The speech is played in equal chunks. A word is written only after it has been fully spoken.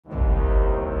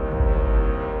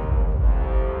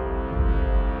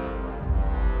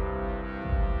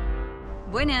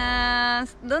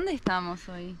Buenas, ¿dónde estamos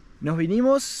hoy? Nos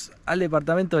vinimos al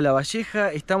departamento de La Valleja,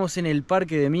 estamos en el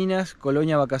Parque de Minas,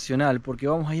 colonia Vacacional, porque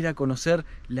vamos a ir a conocer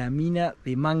la mina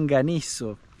de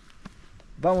Manganeso.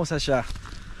 Vamos allá.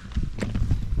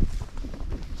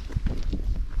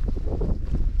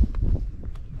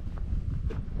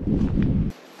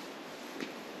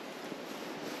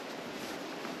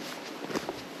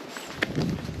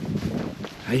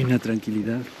 Hay una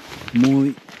tranquilidad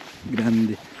muy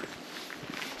grande.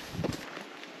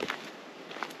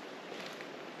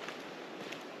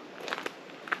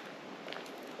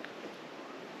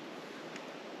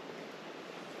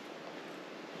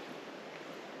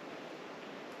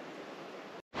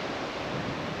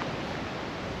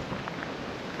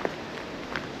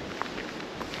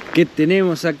 ¿Qué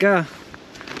tenemos acá?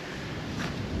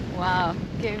 ¡Wow!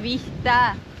 ¡Qué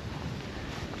vista!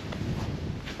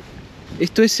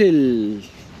 Esto es el...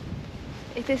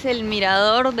 Este es el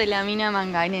mirador de la mina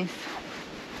Manganeso.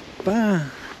 ¡Pa!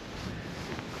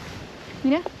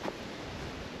 Mira.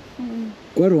 Un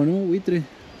Cuervo, ¿no? Buitre.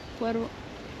 cuervo.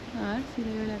 A ver si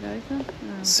le veo la cabeza.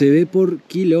 Ah, Se ve por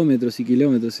kilómetros y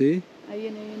kilómetros, ¿sí? ahí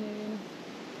viene.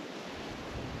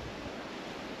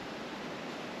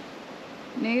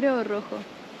 ¿Negro o rojo?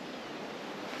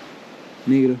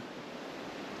 Negro.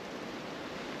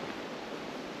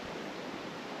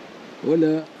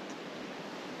 Hola.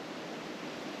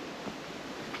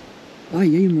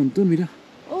 Ay, hay un montón, mirá.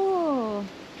 ¡Oh!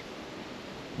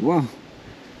 Wow.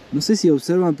 No sé si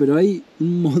observan, pero hay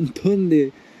un montón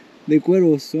de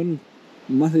cuervos. Son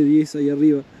más de 10 ahí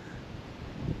arriba.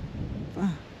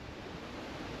 Ah,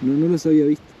 no los había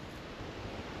visto.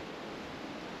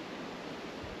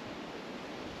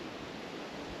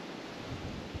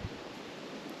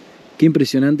 Qué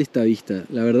impresionante esta vista,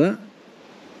 la verdad.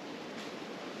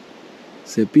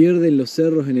 Se pierden los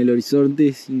cerros en el horizonte,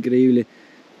 es increíble.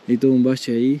 Hay todo un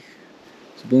valle ahí.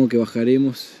 Supongo que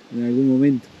bajaremos en algún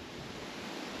momento.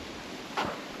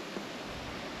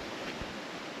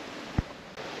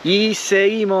 Y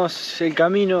seguimos el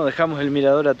camino, dejamos el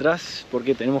mirador atrás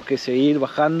porque tenemos que seguir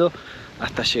bajando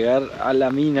hasta llegar a la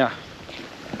mina.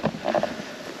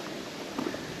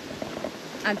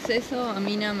 Acceso a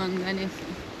mina Manganeso.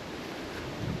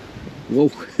 Wow.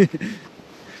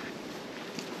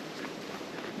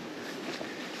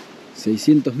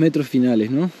 600 metros finales,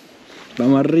 ¿no?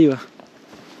 Vamos arriba.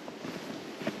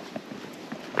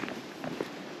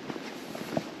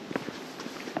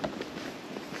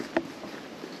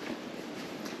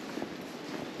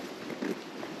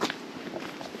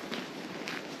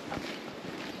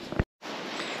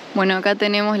 Bueno, acá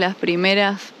tenemos las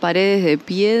primeras paredes de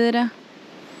piedra.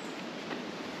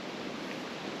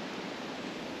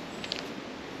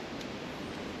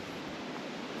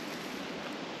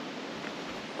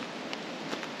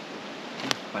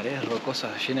 Paredes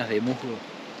rocosas llenas de musgo.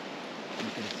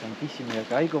 Interesantísimo. Y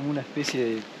acá hay como una especie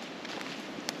de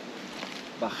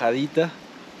bajadita.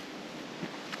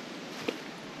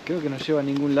 Creo que no lleva a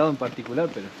ningún lado en particular,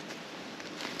 pero...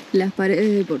 Las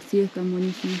paredes de por sí están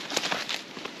buenísimas.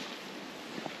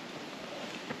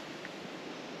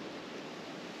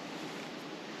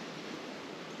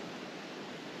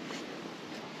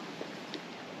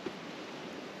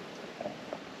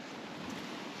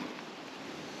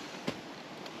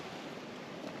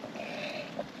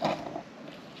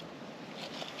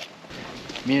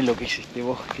 Miren lo que es este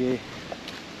bosque.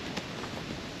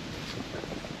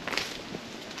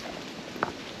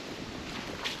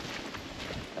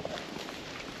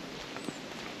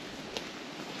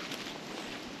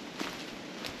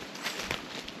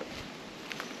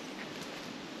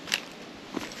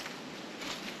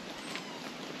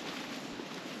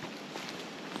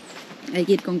 Hay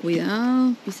que ir con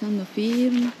cuidado, pisando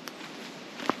firme.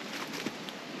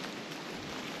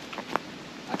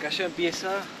 Acá ya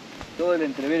empieza todo el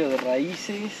entrevero de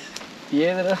raíces,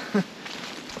 piedra.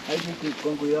 Hay que ir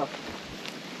con cuidado.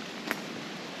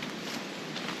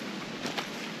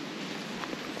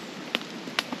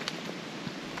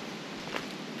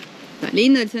 Está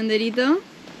lindo el senderito.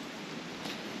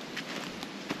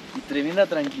 Y tremenda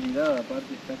tranquilidad,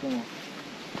 aparte está como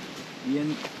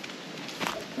bien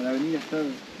para venir a estar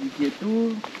en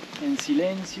quietud, en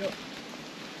silencio.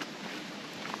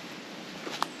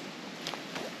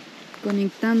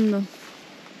 Conectando.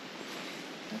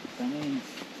 Exactamente.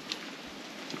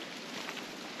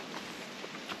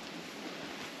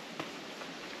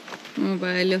 Como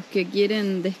para los que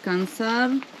quieren descansar,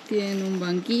 tienen un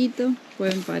banquito,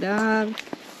 pueden parar,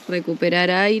 recuperar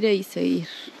aire y seguir.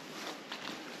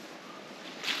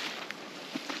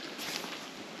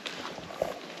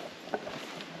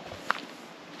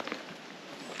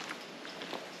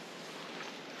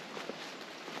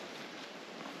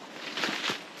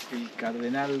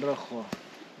 cardenal rojo,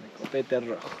 de copete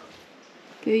rojo.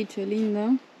 Qué bicho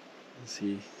lindo.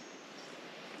 Sí.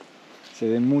 Se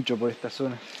ven mucho por esta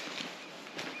zona.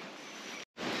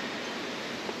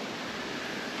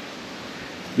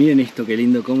 Miren esto, qué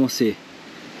lindo, cómo se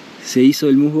hizo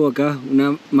el musgo acá,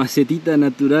 una macetita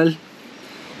natural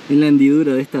en la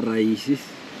hendidura de estas raíces.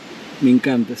 Me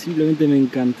encanta, simplemente me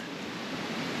encanta.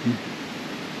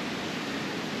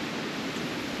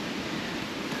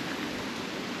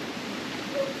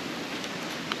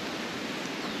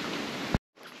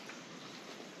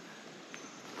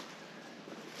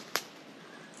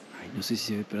 Ay, no sé si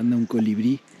se ve, pero anda un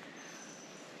colibrí.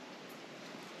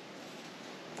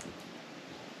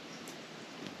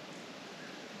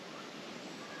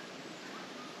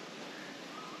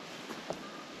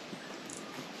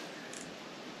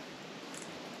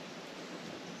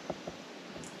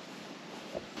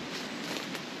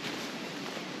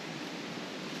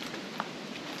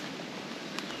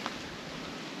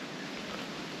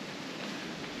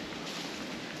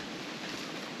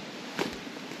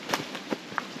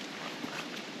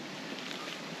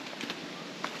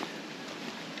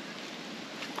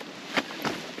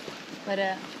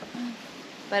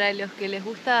 Para los que les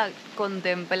gusta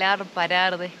contemplar,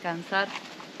 parar, descansar,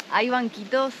 hay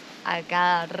banquitos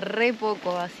acá re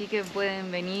poco, así que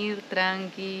pueden venir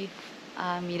tranqui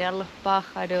a mirar los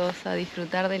pájaros, a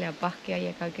disfrutar de la paz que hay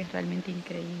acá, que es realmente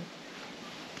increíble.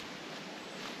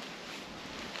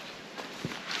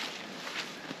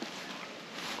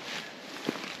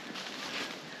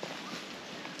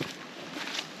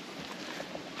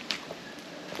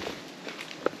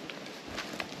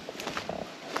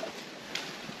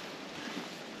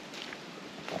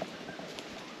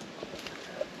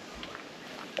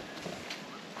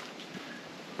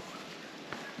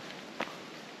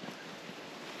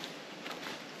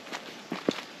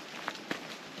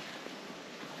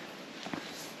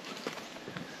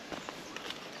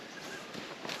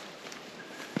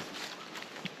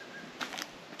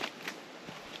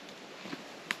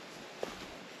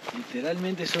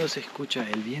 Literalmente solo se escucha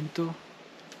el viento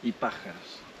y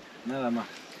pájaros, nada más.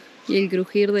 Y el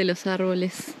crujir de los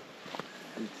árboles.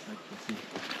 Exacto, sí.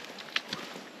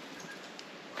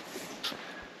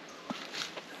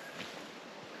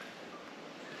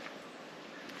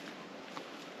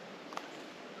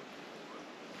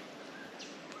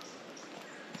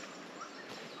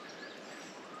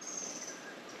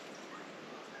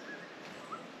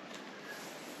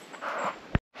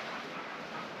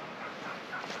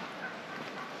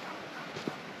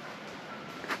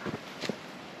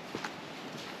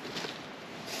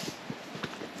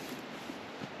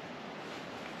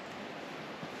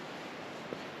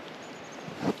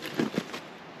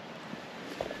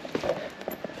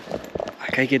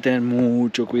 Acá hay que tener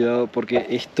mucho cuidado porque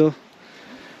esto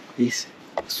es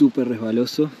súper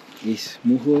resbaloso, es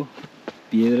musgo,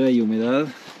 piedra y humedad,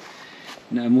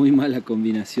 una muy mala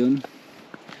combinación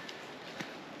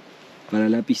para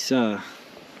la pisada.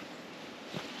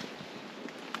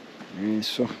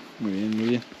 Eso, muy bien, muy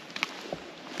bien.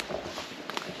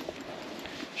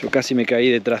 Yo casi me caí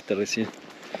de traste recién.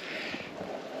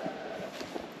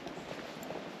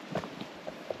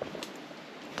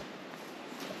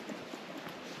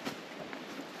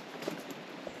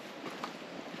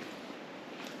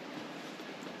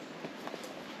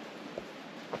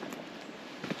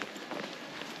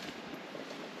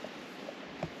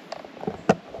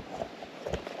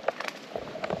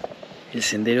 El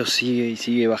sendero sigue y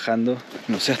sigue bajando,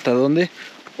 no sé hasta dónde,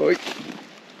 uy,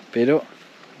 pero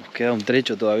nos queda un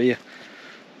trecho todavía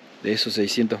de esos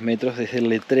 600 metros desde el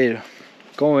letrero.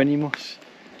 ¿Cómo venimos?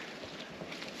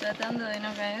 Tratando de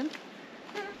no caer.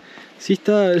 Sí,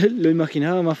 lo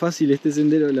imaginaba más fácil este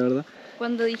sendero, la verdad.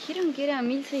 Cuando dijeron que era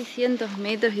 1600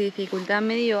 metros y dificultad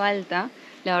medio alta,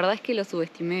 la verdad es que lo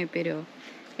subestimé, pero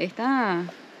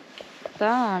está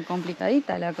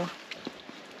complicadita la cosa.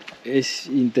 Es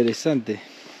interesante.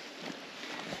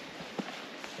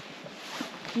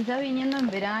 Quizá viniendo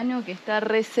en verano, que está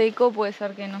re seco, puede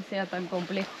ser que no sea tan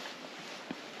complejo.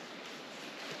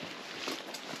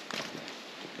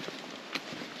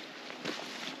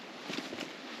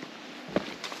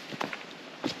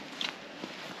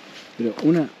 Pero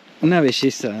una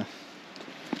belleza.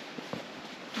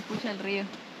 Se escucha el río.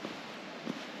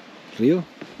 ¿Río?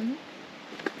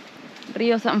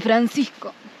 Río San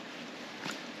Francisco.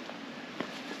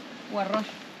 O arroyo.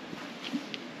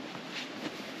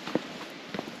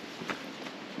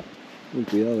 Uy,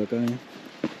 cuidado acá,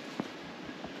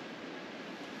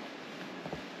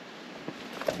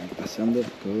 pasando,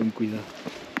 con cuidado.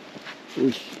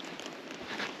 Uy.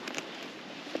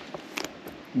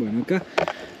 Bueno, acá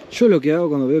Yo lo que hago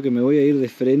cuando veo que me voy a ir de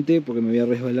frente, porque me voy a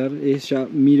resbalar, es ya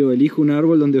miro, elijo un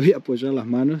árbol donde voy a apoyar las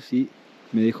manos y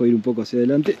me dejo ir un poco hacia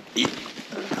adelante y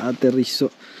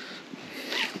aterrizo.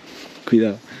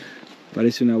 Cuidado,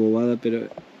 parece una bobada, pero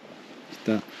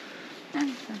está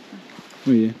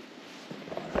muy bien.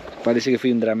 Parece que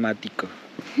fui un dramático.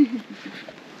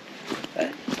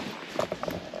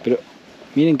 Pero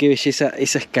miren qué belleza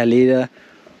esa escalera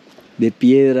de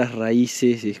piedras,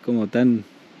 raíces, es como tan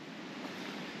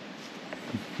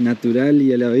natural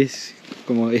y a la vez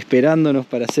como esperándonos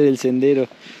para hacer el sendero.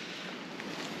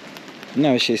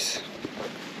 Una belleza.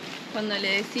 Cuando le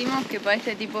decimos que para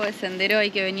este tipo de sendero hay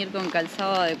que venir con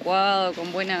calzado adecuado,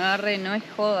 con buen agarre, no es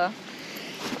joda.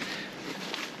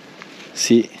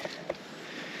 Sí.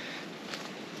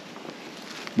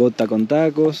 Bota con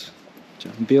tacos,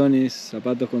 championes,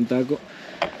 zapatos con taco,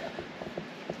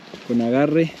 con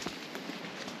agarre.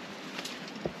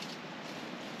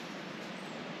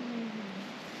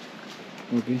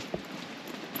 Ok.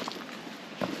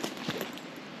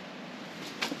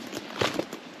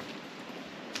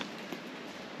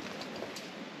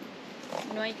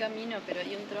 No hay camino, pero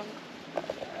hay un tronco.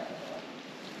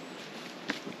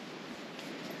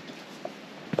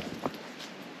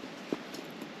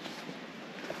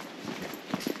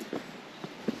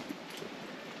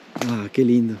 Ah, qué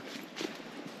lindo.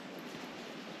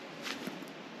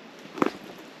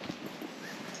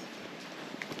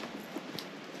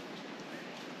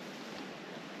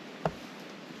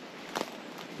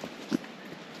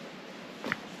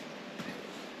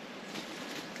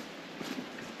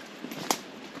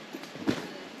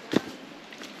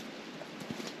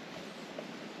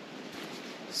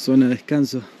 Zona de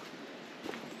descanso.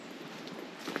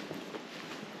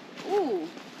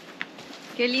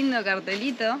 Qué lindo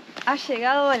cartelito. Ha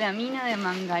llegado a la mina de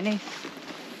manganeso.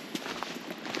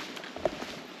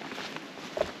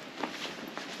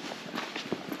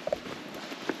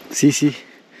 Sí, sí.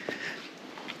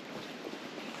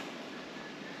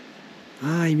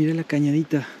 Ay, mira la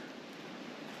cañadita.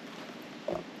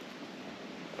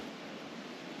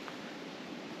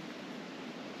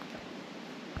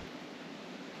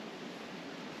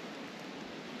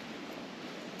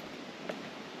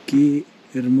 Qué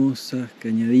hermosa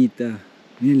cañadita.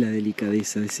 Miren la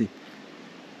delicadeza de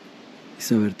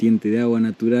esa vertiente de agua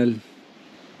natural.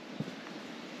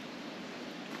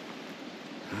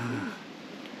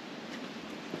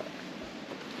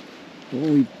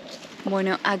 Uy.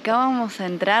 Bueno, acá vamos a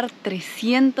entrar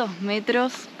 300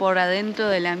 metros por adentro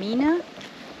de la mina.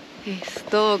 Es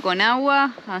todo con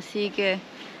agua, así que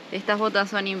estas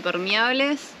botas son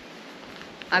impermeables.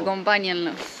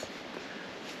 Acompáñennos.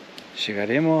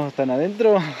 ¿Llegaremos tan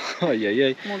adentro? Ay, ay,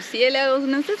 ay. Murciélagos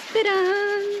nos esperan.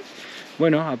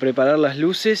 Bueno, a preparar las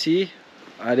luces y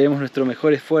haremos nuestro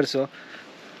mejor esfuerzo.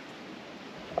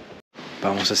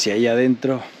 Vamos hacia ahí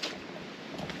adentro.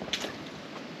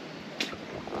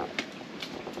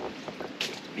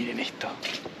 Miren esto.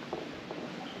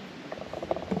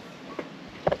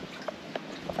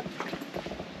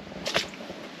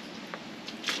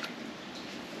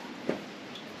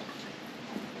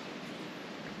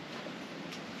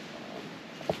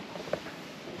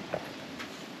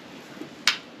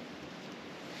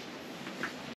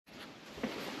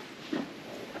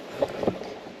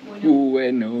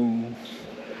 Bueno,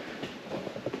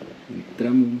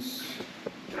 entramos.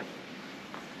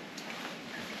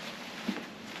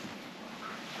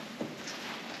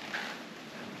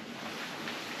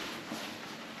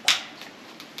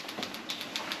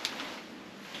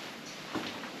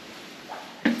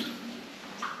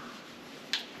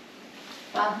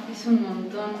 Es un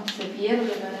montón, se pierde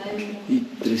para adentro. Y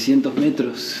 300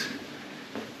 metros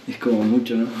es como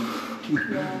mucho, ¿no?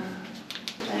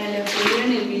 Para los que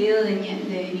vieron el video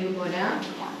de Niuporá,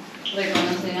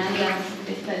 reconocerán las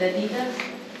estalactitas.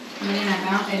 Miren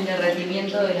acá el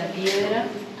derretimiento de la piedra.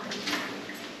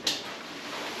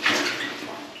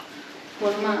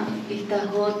 Forma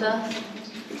estas gotas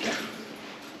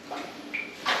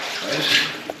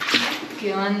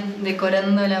que van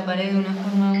decorando la pared de una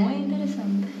forma muy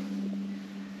interesante.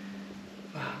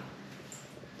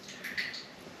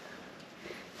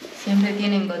 Siempre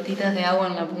tienen gotitas de agua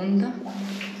en la punta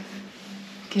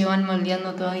que van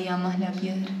moldeando todavía más la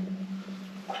piedra.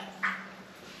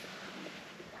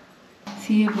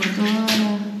 Sigue por toda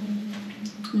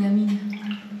la mina.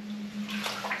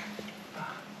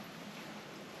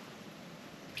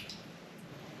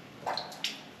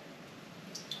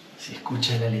 Se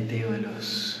escucha el aleteo de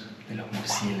los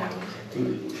murciélagos.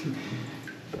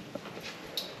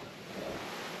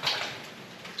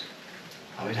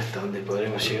 A ver hasta dónde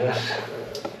podremos llegar.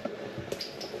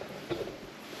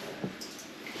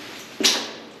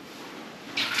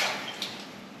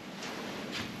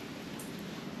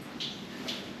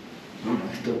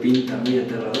 muy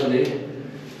aterrador,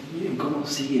 Miren cómo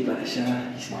sigue para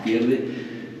allá y se pierde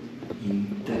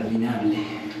interminable.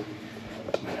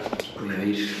 Bueno, voy a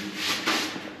ir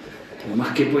lo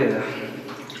más que pueda.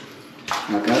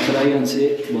 Acá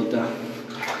tráiganse bota.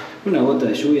 Una bota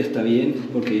de lluvia está bien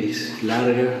porque es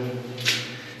larga.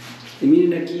 Y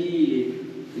miren aquí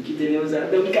tenemos a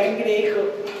un cangrejo.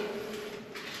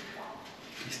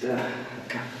 Está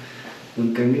acá,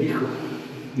 un cangrejo.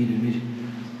 Miren, miren.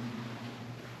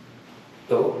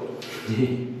 Oh.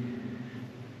 Ahí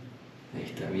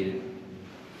está, miren.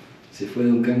 Se fue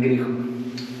de un cangrejo.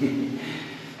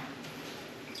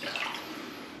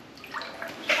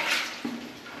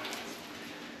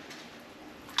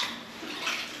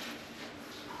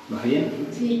 ¿Vas bien?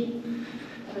 Sí.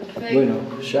 Perfecto. Bueno,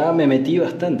 ya me metí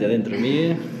bastante adentro,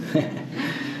 miren.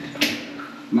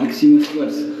 Máximo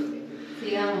esfuerzo.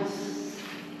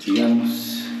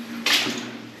 Sigamos.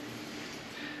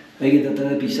 Hay que tratar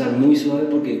de pisar muy suave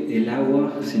porque el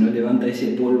agua se nos levanta ese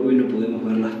polvo y no podemos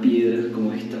ver las piedras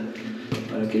como esta,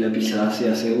 para que la pisada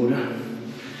sea segura.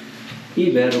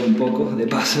 Y ver un poco de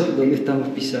paso dónde estamos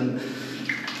pisando.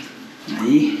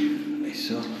 Ahí,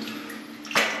 eso.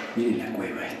 Miren la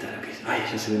cueva esta, lo que es. Ay,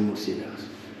 ya se ven murciélagos.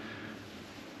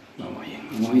 Vamos bien,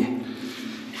 vamos bien.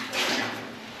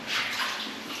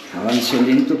 Avanzo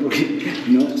lento porque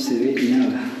no se ve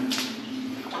nada.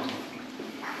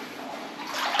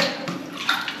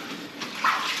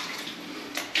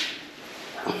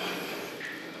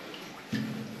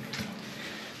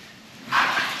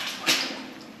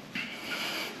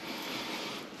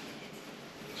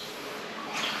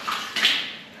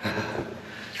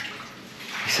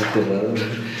 Es aterrador.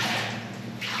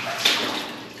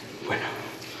 Bueno.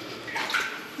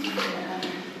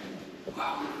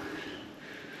 Wow.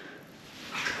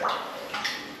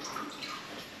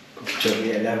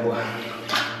 Chorrea el agua.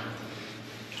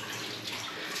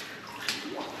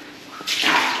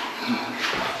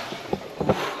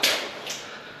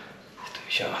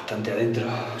 Estoy ya bastante adentro.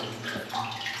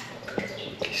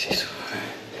 ¿Qué es eso?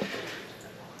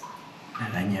 Una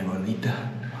araña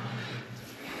gordita.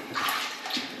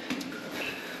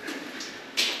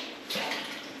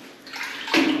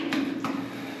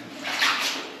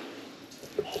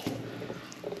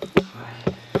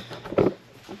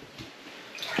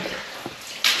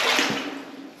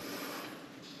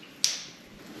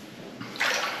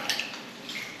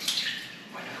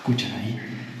 Escuchan ahí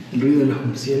el ruido de los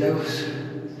murciélagos.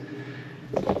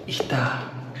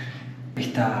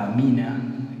 Esta mina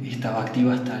estaba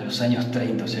activa hasta los años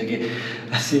 30, o sea que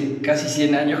hace casi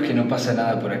 100 años que no pasa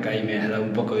nada por acá y me ha dado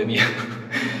un poco de miedo.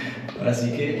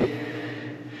 Así que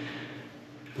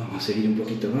vamos a seguir un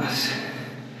poquito más.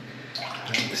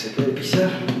 Se puede pisar.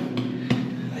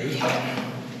 Ahí.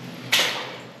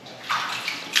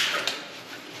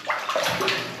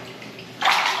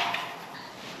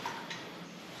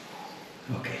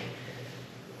 Ok.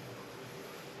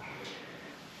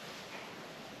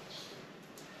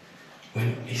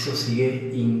 Bueno, eso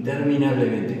sigue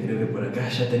interminablemente. Creo que por acá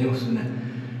ya tenemos una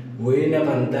buena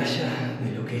pantalla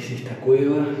de lo que es esta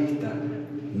cueva, esta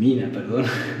mina, perdón.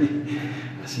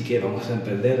 Así que vamos a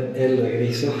emprender el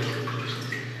regreso.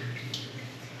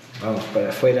 Vamos para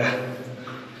afuera.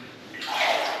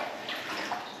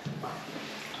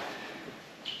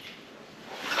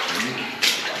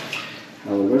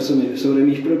 A volver sobre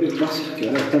mis propios pasos, que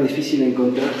ahora está difícil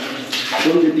encontrar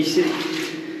dónde pise.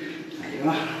 Ahí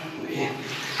va, muy bien.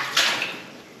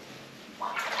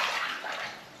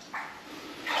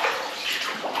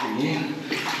 Muy bien.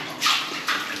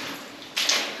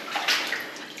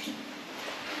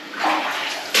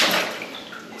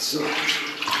 Eso.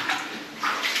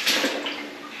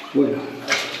 Bueno,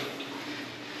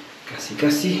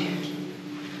 casi.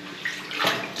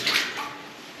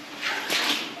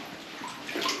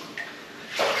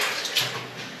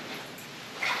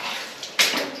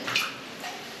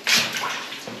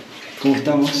 ¿Cómo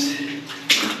estamos?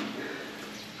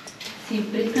 Si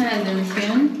prestan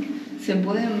atención, se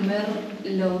pueden ver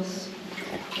los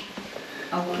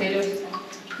agujeros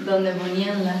donde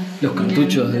ponían los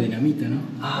cartuchos de dinamita, ¿no?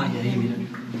 Ay, ahí, miren.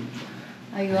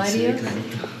 Hay Ahí se ve varios.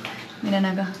 clarito. Miren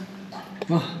acá.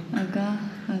 Oh. Acá.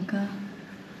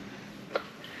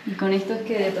 Y con esto es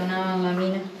que detonaban la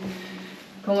mina.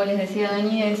 Como les decía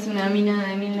Dani, es una mina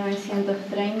de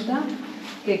 1930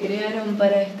 que crearon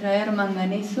para extraer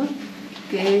manganeso,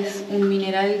 que es un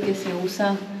mineral que se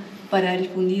usa para el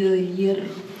fundido del hierro.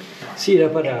 Sí,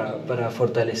 era para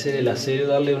fortalecer el acero,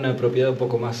 darle una propiedad un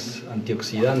poco más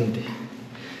antioxidante.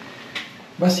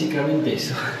 Básicamente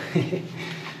eso.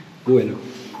 Bueno,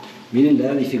 miren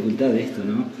la dificultad de esto,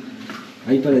 ¿no?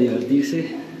 Hay para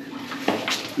divertirse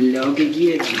lo que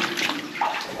quieran.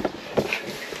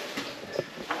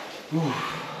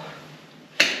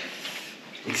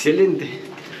 Excelente.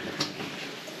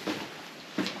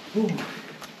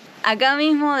 Acá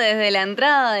mismo, desde la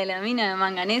entrada de la mina de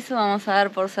Manganeso, vamos a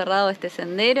dar por cerrado este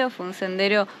sendero. Fue un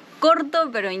sendero corto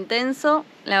pero intenso.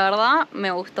 La verdad,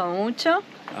 me gustó mucho.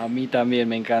 A mí también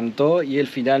me encantó. Y el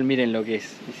final, miren lo que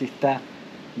es. Es esta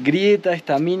grieta,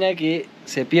 esta mina que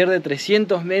se pierde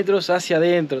 300 metros hacia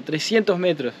adentro. 300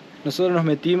 metros. Nosotros nos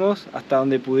metimos hasta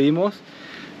donde pudimos.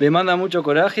 Demanda mucho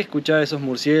coraje escuchar esos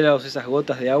murciélagos, esas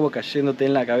gotas de agua cayéndote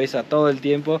en la cabeza todo el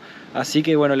tiempo. Así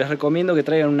que bueno, les recomiendo que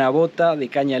traigan una bota de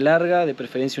caña larga, de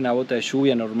preferencia una bota de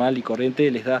lluvia normal y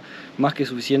corriente. Les da más que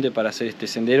suficiente para hacer este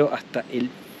sendero hasta el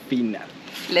final.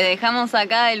 Les dejamos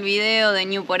acá el video de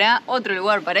Ñu otro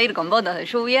lugar para ir con botas de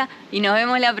lluvia, y nos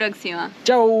vemos la próxima.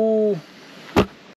 ¡Chau!